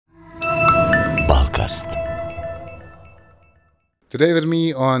Bamkast. Today with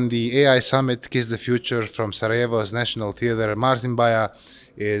me on the AI Summit Kiss the Future from Sarajevo's National Theatre, Martinom Beyerom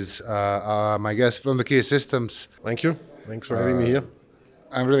is my guest from the Kako T-Systems. Thank you. Thanks for having me here.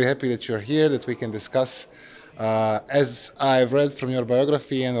 I'm really happy that you're here, that we can discuss. As I've read from your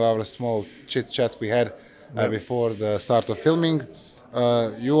biography and our small chit-chat we had before the start of filming,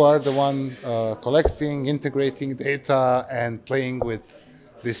 you are the one collecting, integrating data and playing with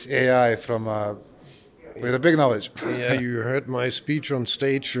this AI with a big knowledge. Yeah, you heard my speech on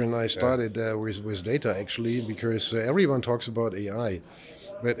stage, and I started with data actually, because everyone talks about AI,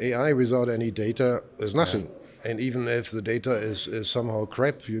 but AI without any data is nothing. And even if the data is somehow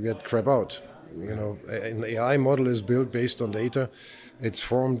crap, you get crap out. You know, an AI model is built based on data. It's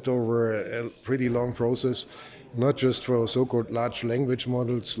formed over a pretty long process, not just for so-called large language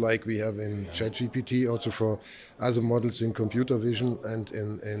models like we have in ChatGPT, also for other models in computer vision and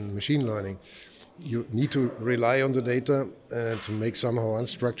in machine learning. You need to rely on the data to make somehow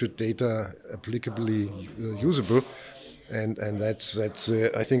unstructured data applicably usable, and that's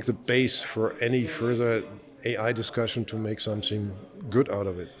I think the base for any further AI discussion to make something good out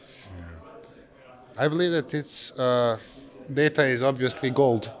of it. I believe that data is obviously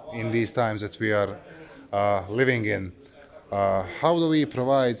gold in these times that we are living in. How do we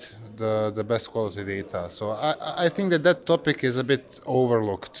provide the best quality data? So I think that topic is a bit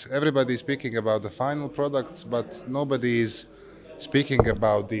overlooked. Everybody is speaking about the final products, but nobody is speaking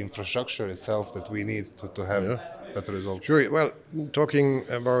about the infrastructure itself that we need to have better results. Sure. Well, talking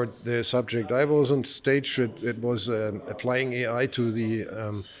about the subject I was on stage, it was applying AI to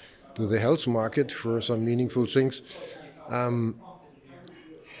the health market for some meaningful things.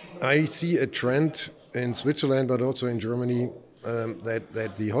 I see a trend in Switzerland, but also in Germany,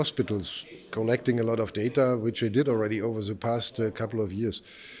 that the hospitals collecting a lot of data, which they did already over the past couple of years.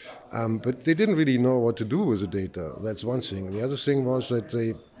 But they didn't really know what to do with the data. That's one thing. The other thing was that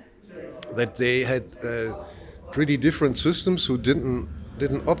they had pretty different systems who didn't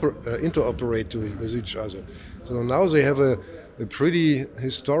interoperate with each other. So now they have a pretty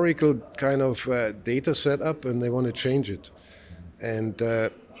historical kind of data set up, and they want to change it. And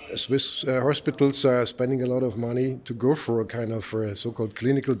Swiss hospitals are spending a lot of money to go for a kind of a so-called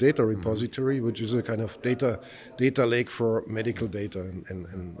clinical data repository, which is a kind of data lake for medical data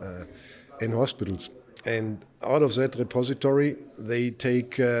in hospitals. And out of that repository, they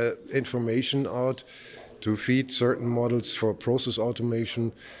take information out to feed certain models for process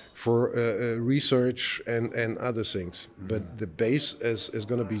automation, for research and other things. But the base is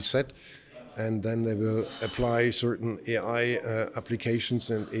going to be set, and then they will apply certain AI applications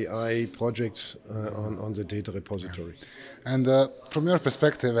and AI projects on the data repository. And from your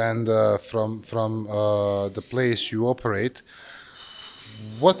perspective and from the place you operate,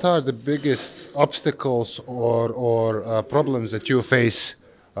 what are the biggest obstacles or problems that you face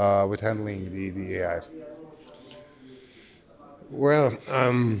with handling the AI? Well,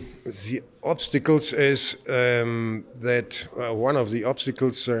 the obstacles is that one of the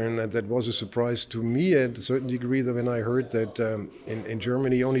obstacles, and that was a surprise to me at a certain degree, that when I heard that in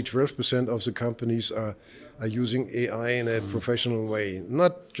Germany only 12% of the companies are using AI in a professional way,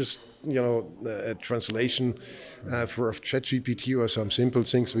 not just a translation for ChatGPT or some simple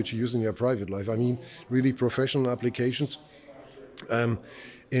things which you use in your private life. I mean, really professional applications.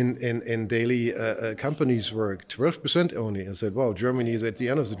 In daily companies work, 12% only. I said, well, Germany is at the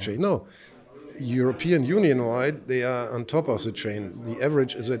end of the chain. No, European Union-wide, they are on top of the chain. The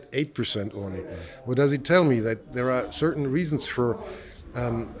average is at 8% only. What does it tell me? That there are certain reasons for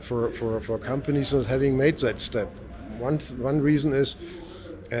companies not having made that step. One reason is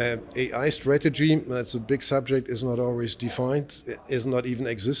AI strategy, that's a big subject, is not always defined, is not even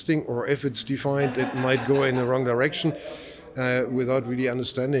existing, or if it's defined, it might go in the wrong direction. Without really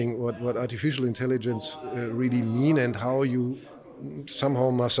understanding what artificial intelligence really mean and how you somehow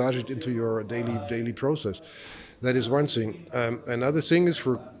massage it into your daily process. That is one thing. Another thing is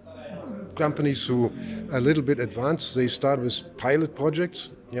for companies who are a little bit advanced, they start with pilot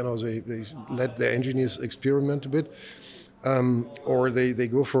projects. They let their engineers experiment a bit. Or they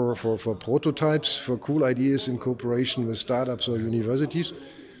go for prototypes, for cool ideas in cooperation with startups or universities.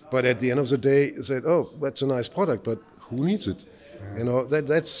 But at the end of the day, they said, oh, that's a nice product, but who needs it?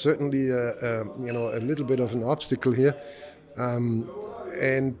 That's certainly a little bit of an obstacle here.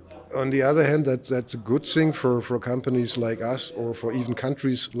 And on the other hand, that's a good thing for companies like us, or for even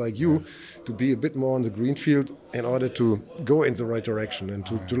countries like you, to be a bit more on the green field in order to go in the right direction and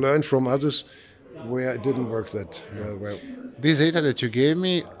to learn from others where it didn't work that well. These data that you gave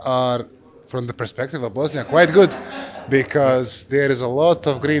me are from the perspective of Bosnia, quite good, because there is a lot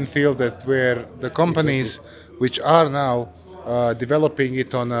of green field that where the companies which are now developing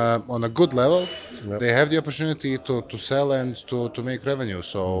it on a good level, they have the opportunity to sell and to make revenue.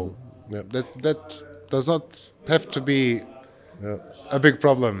 So that does not have to be a big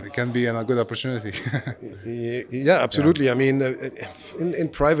problem. It can be a good opportunity. Yeah, absolutely. I mean, in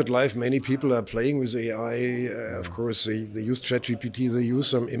private life, many people are playing with AI. Of course, they use ChatGPT, they use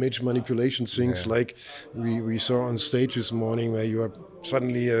some image manipulation things like we saw on stage this morning, where you are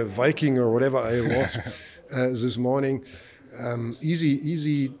suddenly a Viking or whatever I was this morning.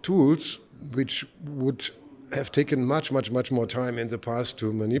 Easy tools which would have taken much more time in the past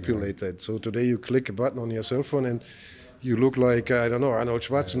to manipulate that. So today you click a button on your cell phone and you look like, I don't know, Arnold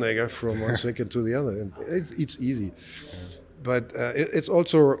Schwarzenegger from one second to the other. And it's easy. But it's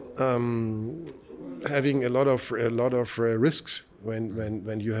also having a lot of risks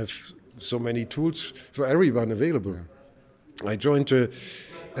when you have so many tools for everyone available. I joined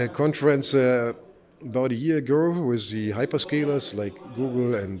a conference about a year ago with the hyperscalers like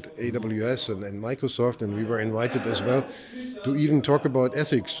Google and AWS and Microsoft, and we were invited as well to even talk about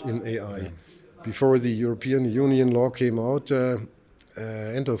ethics in AI. Before the European Union law came out,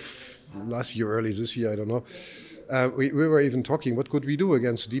 end of last year, early this year, I don't know, we were even talking, what could we do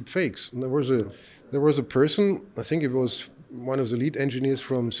against deep fakes? And there was a person, I think it was one of the lead engineers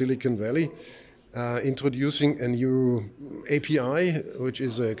from Silicon Valley, introducing a new API, which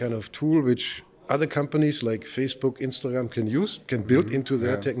is a kind of tool which other companies like Facebook, Instagram can build into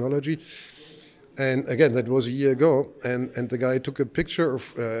their technology. And again, that was a year ago. And the guy took a picture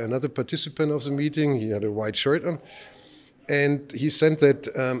of another participant of the meeting. He had a white shirt on. And he sent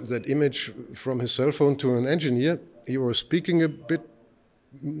that image from his cell phone to an engineer. He was speaking a bit,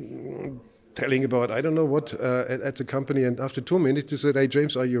 telling about, I don't know what, at the company. And after 2 minutes, he said, "Hey,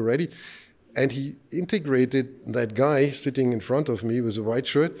 James, are you ready?" And he integrated that guy sitting in front of me with a white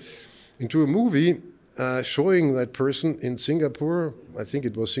shirt into a movie showing that person in Singapore, I think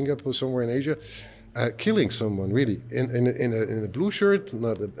it was Singapore, somewhere in Asia, killing someone, really, in a blue shirt,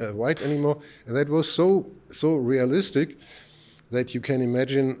 not a white anymore. And that was so realistic that you can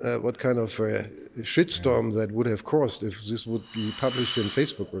imagine what kind of shitstorm that would have caused if this would be published in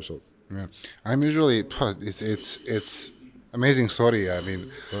Facebook or so. Yeah, I'm usually, it's amazing story. I mean,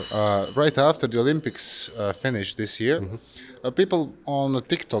 right after the Olympics finished this year, people on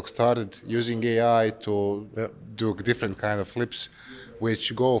TikTok started using AI to do different kind of clips,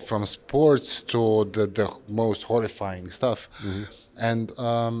 which go from sports to the most horrifying stuff. And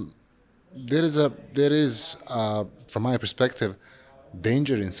there is from my perspective,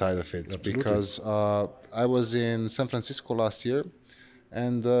 danger inside of it. Absolutely. Because I was in San Francisco last year,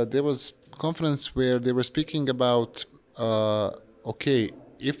 and there was a conference where they were speaking about, okay,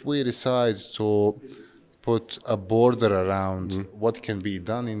 if we decide to put a border around what can be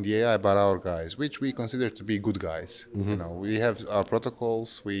done in the AI by our guys, which we consider to be good guys. You know, we have our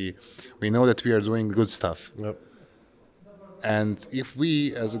protocols. We know that we are doing good stuff. Yep. And if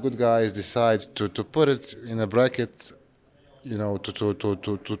we, as good guys, decide to put it in a bracket, you know,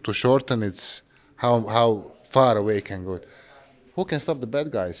 to shorten its how far away it can go, who can stop the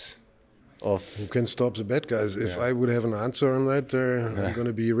bad guys? Who can stop the bad guys? If I would have an answer on that, I'm going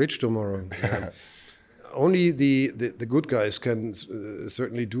to be rich tomorrow. Only the good guys can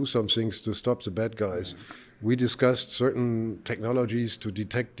certainly do some things to stop the bad guys. We discussed certain technologies to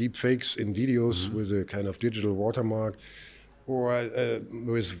detect deep fakes in videos with a kind of digital watermark, or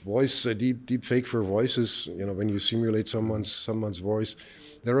with voice, deep fake for voices. You know, when you simulate someone's voice,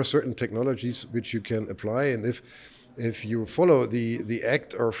 there are certain technologies which you can apply, and if you follow the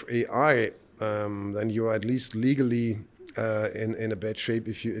act of AI, then you are at least legally in a bad shape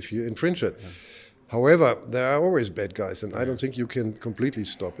if you infringe it. However, there are always bad guys, and I don't think you can completely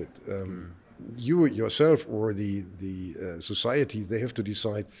stop it. You yourself or the society, they have to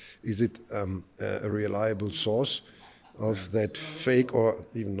decide, is it a reliable source of that fake or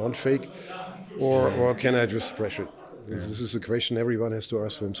even non-fake, or can I just spread it? This is a question everyone has to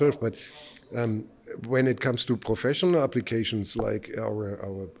ask for himself. But when it comes to professional applications like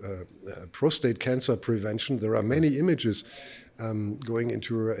our prostate cancer prevention, there are many images going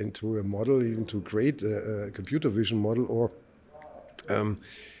into a model, even to create a computer vision model, or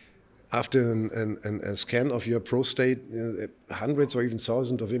after a scan of your prostate, hundreds or even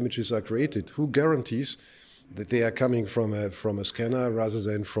thousands of images are created. Who guarantees that they are coming from a scanner rather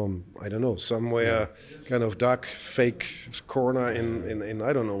than from, I don't know, somewhere kind of dark fake corner in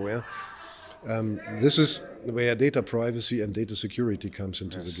I don't know where? This is where data privacy and data security comes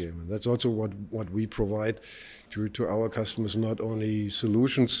into the game. And that's also what we provide to our customers, not only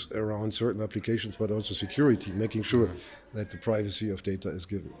solutions around certain applications, but also security, making sure that the privacy of data is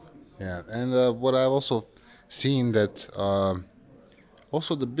given. Yeah, and what I've also seen that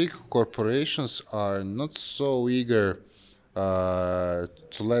also the big corporations are not so eager to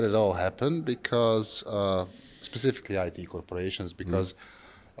let it all happen because specifically IT corporations, because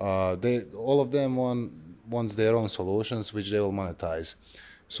they all of them want their own solutions which they will monetize.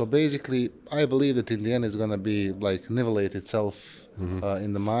 So basically, I believe that in the end it's going to be like nivellate itself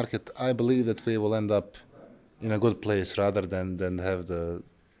in the market. I believe that we will end up in a good place rather than have the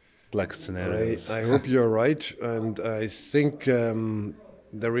black scenarios. I hope you're right, and I think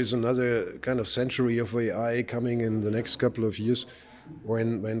there is another kind of century of AI coming in the next couple of years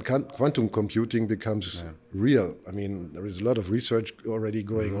when quantum computing becomes real. I mean, there is a lot of research already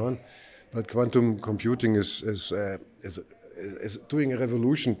going on, but quantum computing is doing a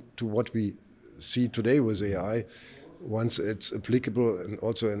revolution to what we see today with AI once it's applicable and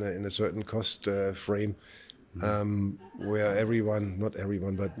also in a certain cost frame. Where not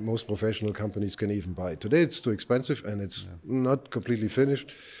everyone, but most professional companies can even buy it. Today it's too expensive and it's not completely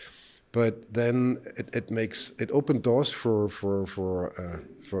finished, but then it opened doors for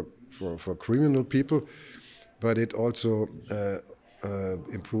criminal people, but it also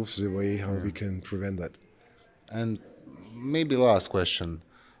improves the way how we can prevent that. And maybe last question,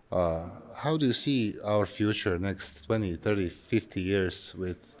 how do you see our future next 20, 30, 50 years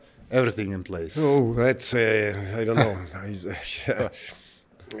with everything in place? Oh, that's, I don't know.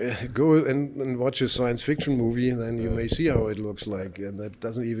 Go and watch a science fiction movie, and then you may see how it looks like. And that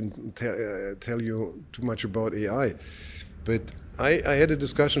doesn't even tell you too much about AI. But I had a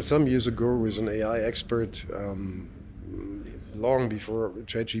discussion some years ago with an AI expert long before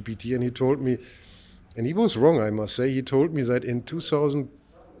ChatGPT, and he told me, and he was wrong, I must say, he told me that in 2000,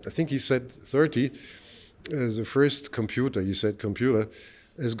 I think he said 30, the first computer, he said computer,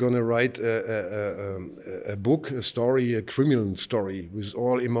 is going to write a book, a story, a criminal story with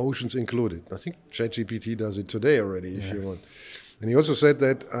all emotions included. I think ChatGPT does it today already, if you want. And he also said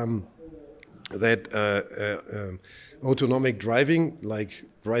that autonomic driving, like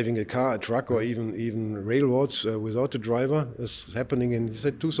driving a car, a truck, or even railroads without a driver, is happening in, he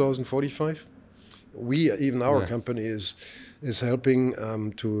said, 2045. Even our company is helping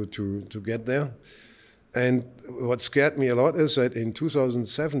to get there. And what scared me a lot is that in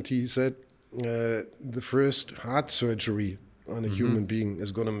 2070, he said the first heart surgery on a human being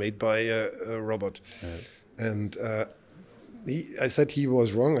is going to be made by a robot. And I said he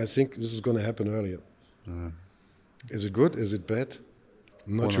was wrong. I think this is going to happen earlier. Is it good? Is it bad?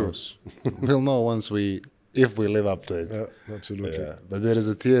 Not sure. We'll know if we live up to it. Yeah, absolutely. Yeah. But there is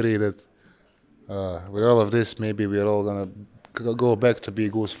a theory that with all of this, maybe we're all going to go back to be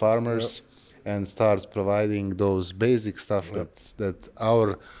goose farmers. And start providing those basic stuff that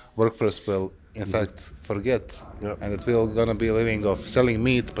our workforce will in fact forget, and that we're gonna be living off selling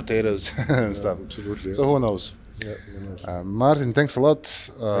meat, potatoes, and stuff. Absolutely. So who knows? Yeah, who knows? Martin, thanks a lot.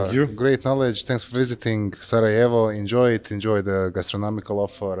 Thank you. Great knowledge. Thanks for visiting Sarajevo. Enjoy it. Enjoy the gastronomical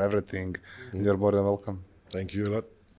offer, everything. You're more than welcome. Thank you a lot.